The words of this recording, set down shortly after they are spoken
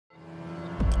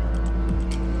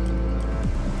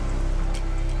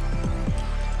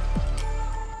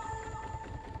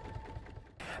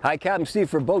Hi, Captain Steve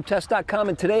for BoatTEST.com,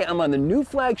 and today I'm on the new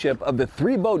flagship of the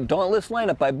 3-boat Dauntless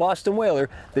lineup by Boston Whaler,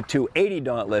 the 280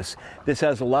 Dauntless. This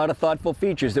has a lot of thoughtful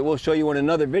features that we'll show you in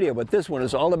another video, but this one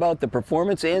is all about the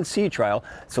performance and sea trial.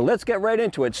 So let's get right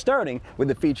into it, starting with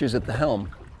the features at the helm.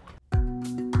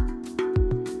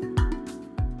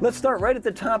 Let's start right at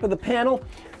the top of the panel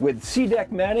with sea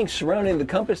deck matting surrounding the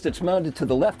compass that's mounted to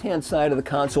the left-hand side of the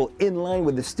console in line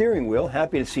with the steering wheel.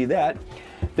 Happy to see that.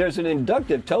 There's an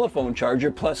inductive telephone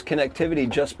charger plus connectivity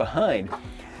just behind.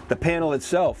 The panel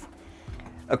itself,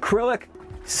 acrylic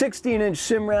 16-inch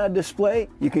Simrad display.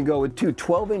 You can go with two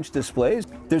 12-inch displays.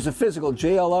 There's a physical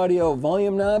JL Audio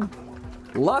volume knob,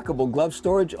 lockable glove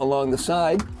storage along the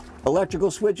side, electrical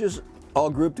switches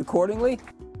all grouped accordingly.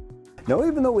 Now,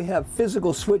 even though we have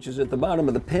physical switches at the bottom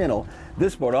of the panel,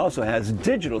 this boat also has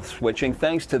digital switching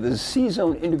thanks to the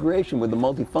C-Zone integration with the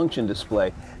multifunction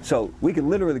display. So we can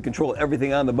literally control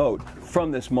everything on the boat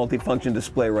from this multifunction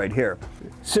display right here.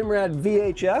 Simrad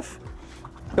VHF,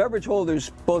 beverage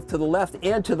holders both to the left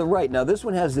and to the right. Now, this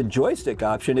one has the joystick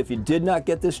option. If you did not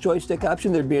get this joystick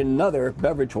option, there'd be another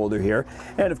beverage holder here.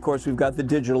 And of course, we've got the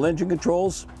digital engine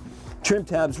controls. Trim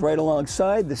tabs right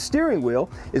alongside. The steering wheel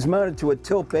is mounted to a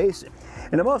tilt base,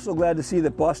 and I'm also glad to see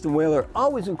that Boston Whaler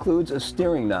always includes a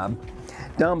steering knob.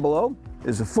 Down below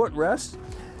is a footrest,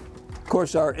 of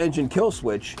course our engine kill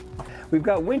switch. We've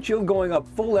got windshield going up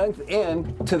full length,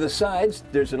 and to the sides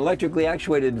there's an electrically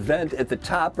actuated vent at the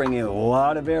top bringing a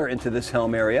lot of air into this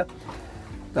helm area.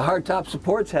 The hardtop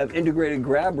supports have integrated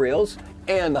grab rails,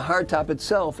 and the hardtop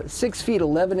itself 6 feet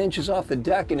 11 inches off the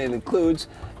deck, and it includes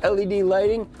LED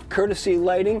lighting, courtesy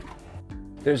lighting.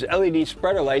 There's LED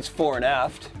spreader lights fore and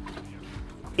aft,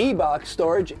 e-box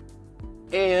storage,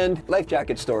 and life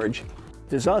jacket storage.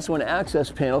 There's also an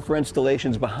access panel for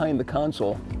installations behind the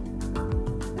console.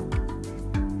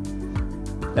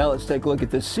 Now let's take a look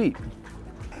at this seat.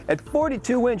 At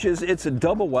 42 inches, it's a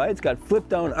double wide. It's got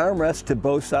flip-down armrests to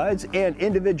both sides and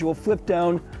individual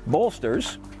flip-down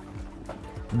bolsters.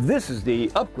 This is the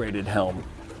upgraded helm.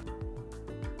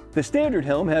 The standard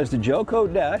helm has the gel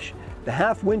coat dash, the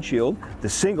half windshield, the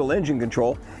single engine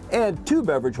control, and two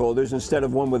beverage holders instead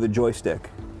of one with a joystick.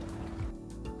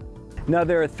 Now,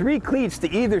 there are 3 cleats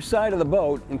to either side of the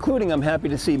boat, including, I'm happy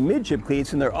to see, midship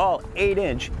cleats, and they're all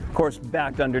 8-inch, of course,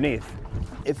 backed underneath.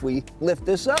 If we lift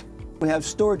this up, we have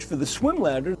storage for the swim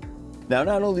ladder. Now,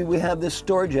 not only do we have this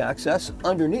storage access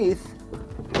underneath,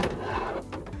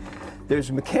 there's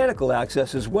mechanical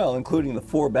access as well, including the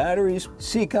 4 batteries,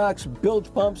 seacocks,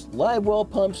 bilge pumps, live well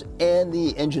pumps, and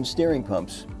the engine steering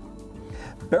pumps.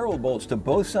 Barrel bolts to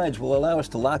both sides will allow us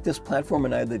to lock this platform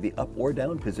in either the up or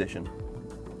down position.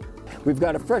 We've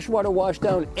got a freshwater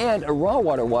washdown and a raw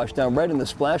water washdown right in the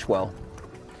splash well.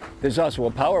 There's also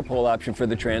a power pole option for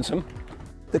the transom.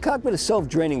 The cockpit is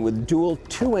self-draining with dual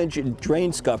 2-inch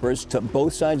drain scuppers to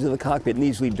both sides of the cockpit, and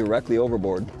these lead directly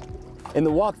overboard. In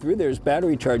the walkthrough, there's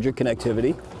battery charger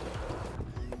connectivity.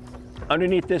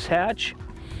 Underneath this hatch,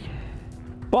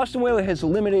 Boston Whaler has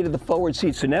eliminated the forward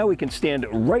seat, so now we can stand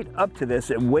right up to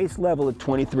this at waist level at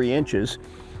 23 inches.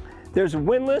 There's a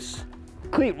windlass,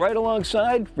 cleat right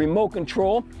alongside, remote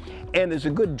control, and there's a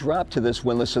good drop to this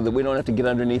windlass so that we don't have to get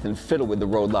underneath and fiddle with the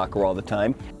road locker all the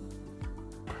time.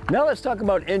 Now let's talk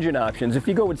about engine options. If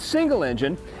you go with single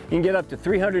engine, you can get up to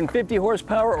 350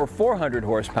 horsepower or 400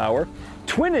 horsepower.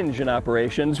 Twin engine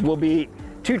operations will be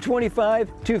 225,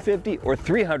 250, or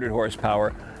 300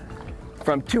 horsepower.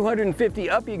 From 250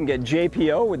 up, you can get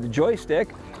JPO with the joystick,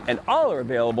 and all are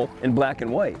available in black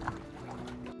and white.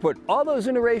 Put all those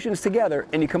iterations together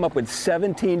and you come up with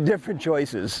 17 different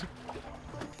choices.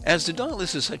 As the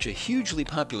Dauntless is such a hugely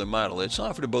popular model, it's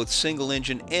offered in both single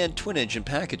engine and twin engine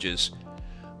packages.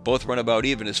 Both run about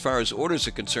even as far as orders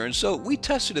are concerned, so we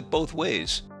tested it both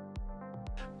ways.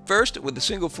 First with the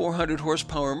single 400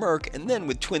 horsepower Merc, and then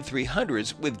with twin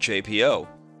 300s with JPO.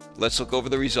 Let's look over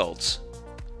the results.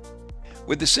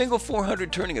 With the single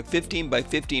 400 turning a 15 by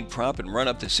 15 prop and run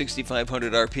up to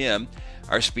 6,500 RPM,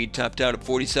 our speed topped out at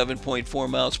 47.4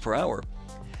 miles per hour.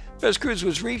 Best cruise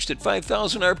was reached at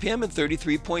 5,000 RPM and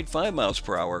 33.5 miles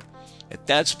per hour. At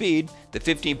that speed, the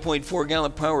 15.4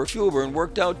 gallon per hour fuel burn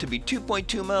worked out to be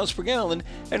 2.2 miles per gallon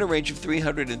and a range of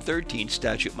 313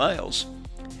 statute miles.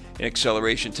 In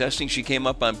acceleration testing, she came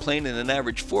up on plane in an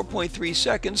average 4.3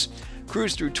 seconds,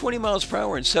 cruised through 20 miles per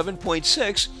hour in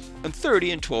 7.6, and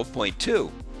 30 in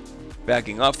 12.2.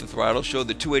 Backing off the throttle showed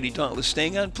the 280 Dauntless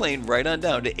staying on plane right on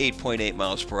down to 8.8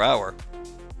 miles per hour.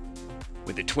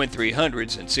 With the twin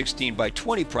 300s and 16 by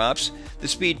 20 props, the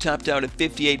speed topped out at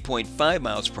 58.5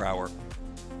 miles per hour.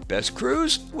 Best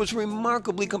cruise was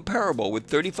remarkably comparable with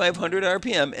 3,500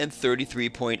 RPM and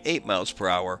 33.8 miles per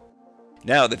hour.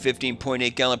 Now the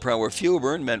 15.8 gallon per hour fuel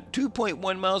burn meant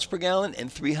 2.1 miles per gallon and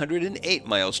 308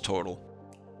 miles total.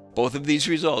 Both of these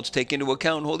results take into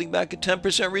account holding back a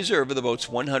 10% reserve of the boat's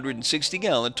 160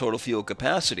 gallon total fuel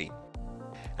capacity.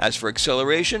 As for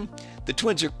acceleration, the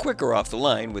twins are quicker off the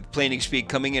line, with planing speed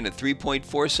coming in at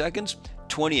 3.4 seconds,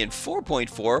 20 in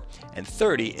 4.4, and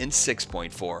 30 in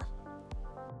 6.4.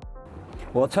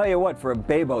 Well, I'll tell you what, for a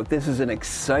bay boat, this is an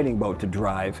exciting boat to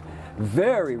drive.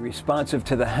 Very responsive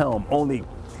to the helm. Only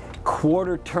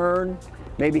quarter turn,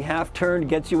 maybe half turn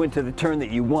gets you into the turn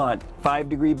that you want.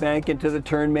 5-degree bank into the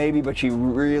turn maybe, but she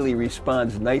really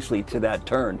responds nicely to that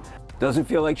turn. Doesn't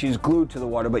feel like she's glued to the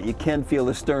water, but you can feel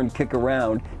the stern kick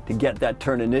around to get that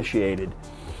turn initiated.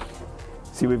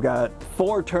 See, we've got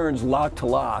 4 turns lock to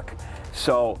lock.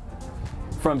 So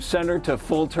from center to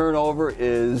full turnover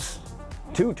is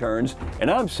 2 turns, and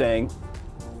I'm saying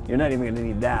you're not even going to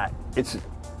need that.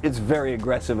 It's very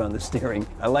aggressive on the steering.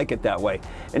 I like it that way.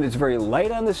 And it's very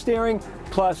light on the steering,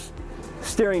 plus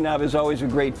steering knob is always a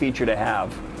great feature to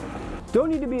have. Don't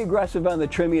need to be aggressive on the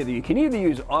trim either. You can either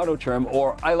use auto trim,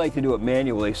 or I like to do it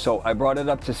manually. So I brought it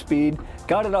up to speed,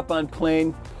 got it up on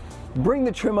plane, bring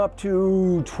the trim up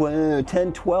to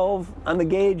 10, 12 on the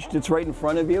gauge that's right in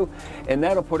front of you, and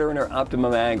that'll put her in her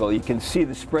optimum angle. You can see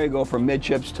the spray go from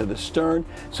midships to the stern,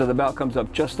 so the bow comes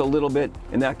up just a little bit,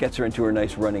 and that gets her into her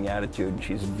nice running attitude.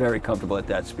 She's very comfortable at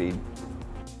that speed.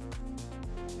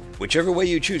 Whichever way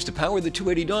you choose to power the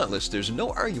 280 Dauntless, there's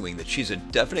no arguing that she's a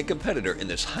definite competitor in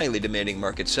this highly demanding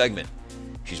market segment.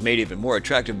 She's made even more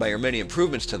attractive by her many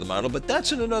improvements to the model, but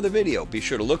that's in another video. Be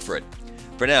sure to look for it.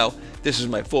 For now, this is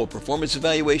my full performance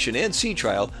evaluation and sea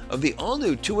trial of the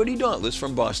all-new 280 Dauntless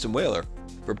from Boston Whaler.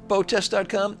 For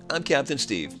BoatTEST.com, I'm Captain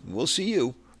Steve. We'll see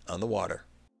you on the water.